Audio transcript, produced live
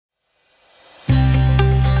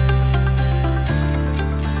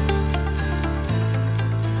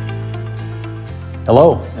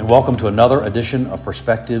Hello, and welcome to another edition of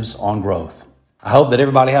Perspectives on Growth. I hope that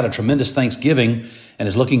everybody had a tremendous Thanksgiving and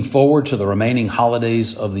is looking forward to the remaining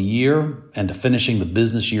holidays of the year and to finishing the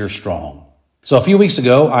business year strong. So a few weeks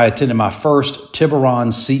ago, I attended my first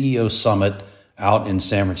Tiburon CEO Summit out in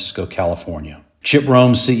San Francisco, California.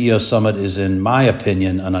 Tiburon CEO Summit is, in my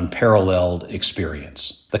opinion, an unparalleled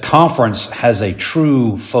experience. The conference has a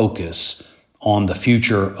true focus on the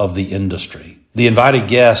future of the industry. The invited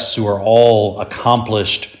guests, who are all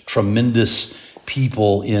accomplished, tremendous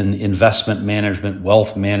people in investment management,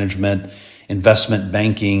 wealth management, investment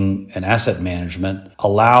banking, and asset management,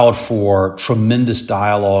 allowed for tremendous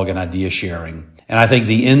dialogue and idea sharing. And I think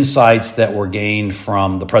the insights that were gained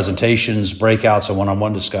from the presentations, breakouts, and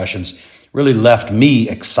one-on-one discussions really left me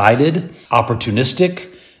excited, opportunistic,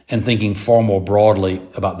 and thinking far more broadly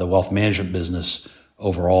about the wealth management business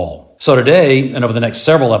overall. So today, and over the next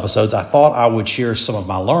several episodes, I thought I would share some of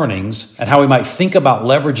my learnings and how we might think about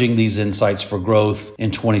leveraging these insights for growth in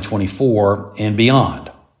 2024 and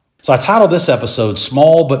beyond. So I titled this episode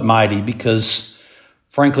Small But Mighty because,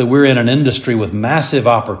 frankly, we're in an industry with massive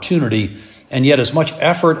opportunity, and yet as much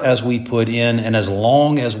effort as we put in and as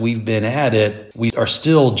long as we've been at it, we are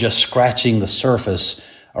still just scratching the surface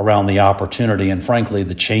around the opportunity and, frankly,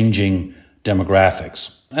 the changing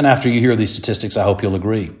demographics. And after you hear these statistics, I hope you'll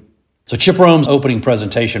agree. So Tiburon's opening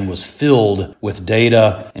presentation was filled with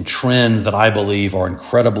data and trends that I believe are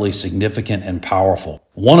incredibly significant and powerful.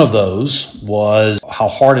 One of those was how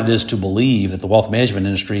hard it is to believe that the wealth management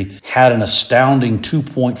industry had an astounding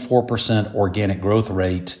 2.4% organic growth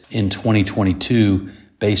rate in 2022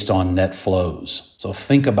 based on net flows. So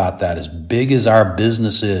think about that. As big as our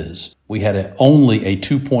business is, we had only a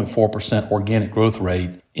 2.4% organic growth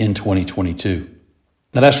rate in 2022.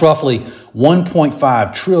 Now that's roughly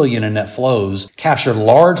 $1.5 trillion in net flows captured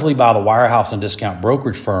largely by the wirehouse and discount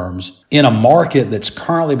brokerage firms in a market that's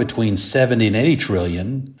currently between 70 and 80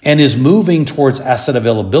 trillion and is moving towards asset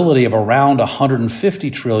availability of around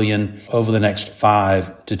 150 trillion over the next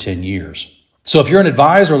 5 to 10 years. So if you're an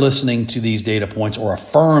advisor listening to these data points or a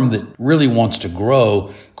firm that really wants to grow,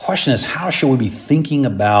 the question is, how should we be thinking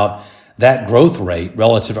about that growth rate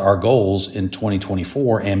relative to our goals in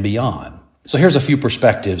 2024 and beyond? So here's a few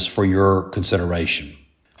perspectives for your consideration.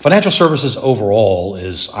 Financial services overall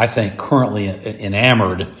is, I think, currently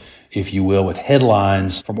enamored, if you will, with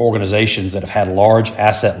headlines from organizations that have had large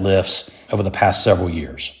asset lifts over the past several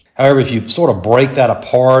years. However, if you sort of break that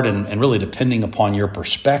apart and really depending upon your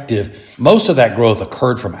perspective, most of that growth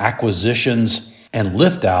occurred from acquisitions and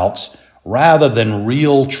lift outs rather than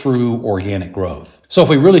real, true organic growth. So if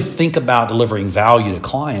we really think about delivering value to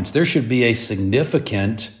clients, there should be a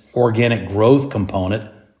significant organic growth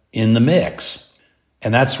component in the mix.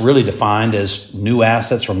 And that's really defined as new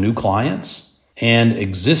assets from new clients and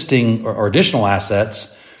existing or additional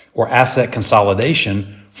assets or asset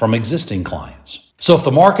consolidation from existing clients. So if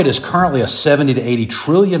the market is currently a $70 to $80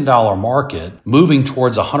 trillion market moving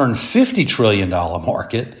towards a $150 trillion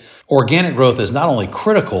market, organic growth is not only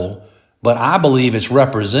critical, but I believe it's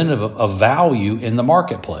representative of value in the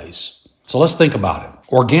marketplace. So let's think about it.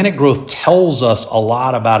 Organic growth tells us a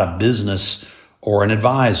lot about a business or an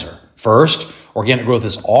advisor. First, organic growth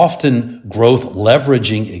is often growth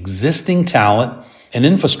leveraging existing talent and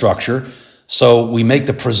infrastructure, so we make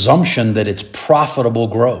the presumption that it's profitable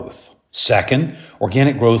growth. Second,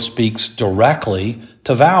 organic growth speaks directly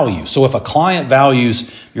to value. So if a client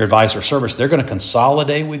values your advice or service, they're going to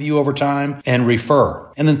consolidate with you over time and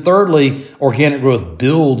refer. And then thirdly, organic growth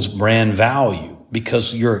builds brand value,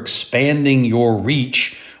 because you're expanding your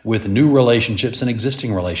reach with new relationships and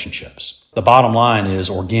existing relationships. The bottom line is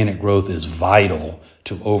organic growth is vital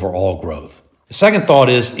to overall growth. The second thought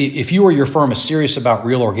is, if you or your firm is serious about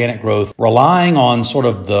real organic growth, relying on sort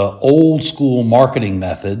of the old school marketing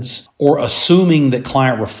methods or assuming that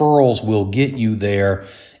client referrals will get you there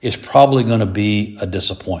is probably going to be a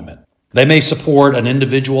disappointment. They may support an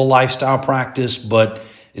individual lifestyle practice, but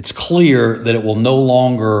it's clear that it will no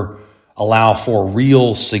longer allow for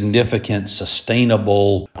real, significant,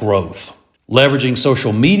 sustainable growth. Leveraging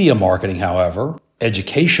social media marketing, however,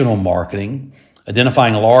 educational marketing,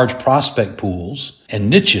 identifying large prospect pools and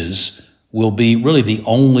niches will be really the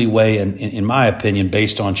only way, in my opinion,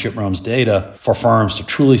 based on Tiburon's data, for firms to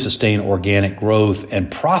truly sustain organic growth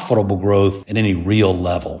and profitable growth at any real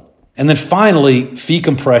level. And then finally, fee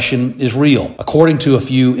compression is real. According to a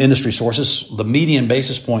few industry sources, the median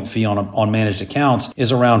basis point fee on managed accounts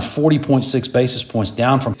is around 40.6 basis points,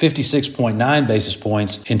 down from 56.9 basis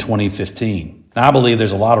points in 2015. Now, I believe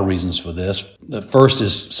there's a lot of reasons for this. The first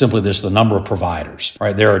is simply the number of providers,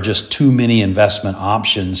 right? There are just too many investment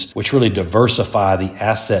options, which really diversify the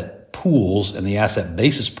asset pools and the asset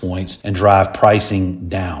basis points and drive pricing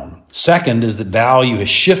down. Second is that value has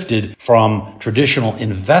shifted from traditional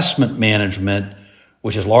investment management,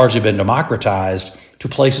 which has largely been democratized, to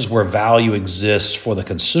places where value exists for the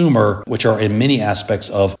consumer, which are in many aspects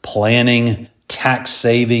of planning, tax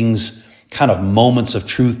savings, kind of moments of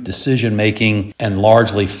truth decision-making, and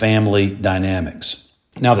largely family dynamics.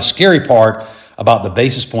 Now, the scary part about the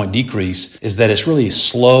basis point decrease is that it's really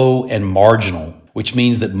slow and marginal, which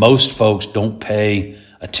means that most folks don't pay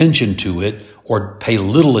attention to it or pay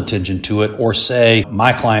little attention to it or say,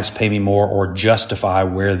 my clients pay me more, or justify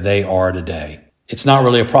where they are today. It's not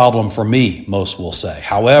really a problem for me, most will say.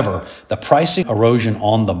 However, the pricing erosion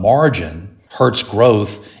on the margin hurts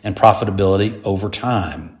growth and profitability over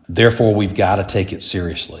time. Therefore, we've got to take it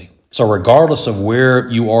seriously. So regardless of where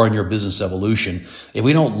you are in your business evolution, if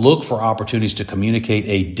we don't look for opportunities to communicate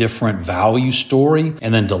a different value story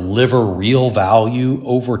and then deliver real value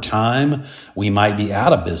over time, we might be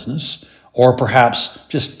out of business or perhaps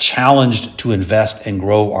just challenged to invest and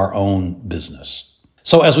grow our own business.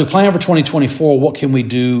 So as we plan for 2024, what can we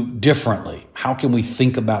do differently? How can we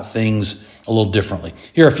think about things a little differently?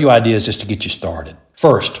 Here are a few ideas just to get you started.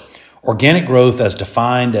 First, organic growth as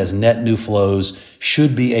defined as net new flows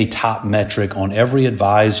should be a top metric on every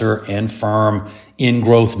advisor and firm in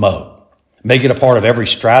growth mode. Make it a part of every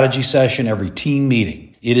strategy session, every team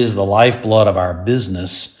meeting. It is the lifeblood of our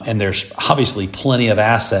business, and there's obviously plenty of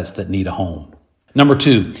assets that need a home. Number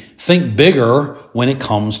two, think bigger when it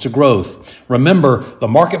comes to growth. Remember, the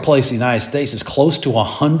marketplace in the United States is close to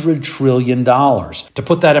 $100 trillion. To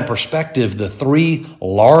put that in perspective, the three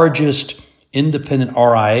largest independent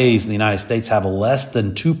RIAs in the United States have less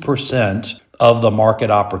than 2% of the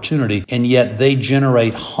market opportunity, and yet they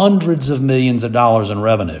generate hundreds of millions of dollars in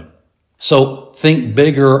revenue. So think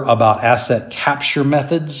bigger about asset capture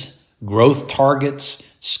methods, growth targets,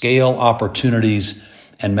 scale opportunities,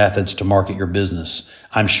 and methods to market your business.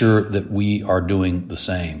 I'm sure that we are doing the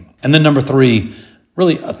same. And then number three,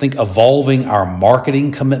 really, I think evolving our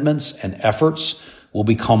marketing commitments and efforts will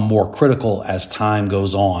become more critical as time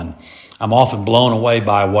goes on. I'm often blown away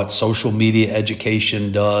by what social media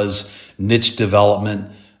education does, niche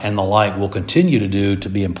development, and the like will continue to do to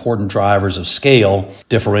be important drivers of scale,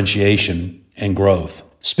 differentiation, and growth.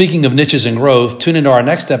 Speaking of niches and growth, tune into our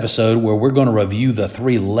next episode where we're going to review the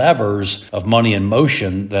 3 levers of money in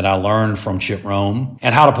motion that I learned from Chip Rohn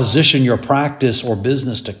and how to position your practice or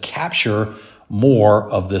business to capture more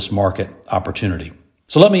of this market opportunity.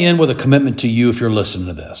 So let me end with a commitment to you if you're listening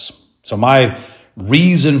to this. So my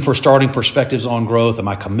reason for starting Perspectives on Growth and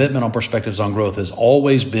my commitment on Perspectives on Growth has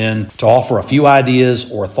always been to offer a few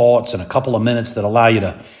ideas or thoughts in a couple of minutes that allow you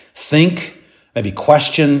to think, maybe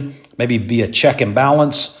question, maybe be a check and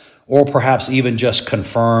balance, or perhaps even just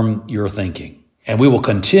confirm your thinking. And we will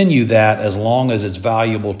continue that as long as it's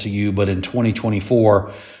valuable to you, but in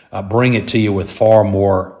 2024, bring it to you with far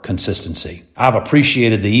more consistency. I've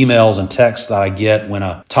appreciated the emails and texts that I get when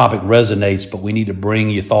a topic resonates, but we need to bring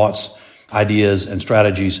you thoughts, ideas, and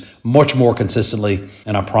strategies much more consistently,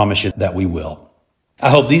 and I promise you that we will. I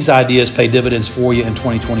hope these ideas pay dividends for you in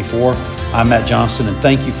 2024. I'm Matt Johnston, and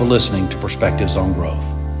thank you for listening to Perspectives on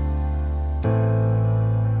Growth.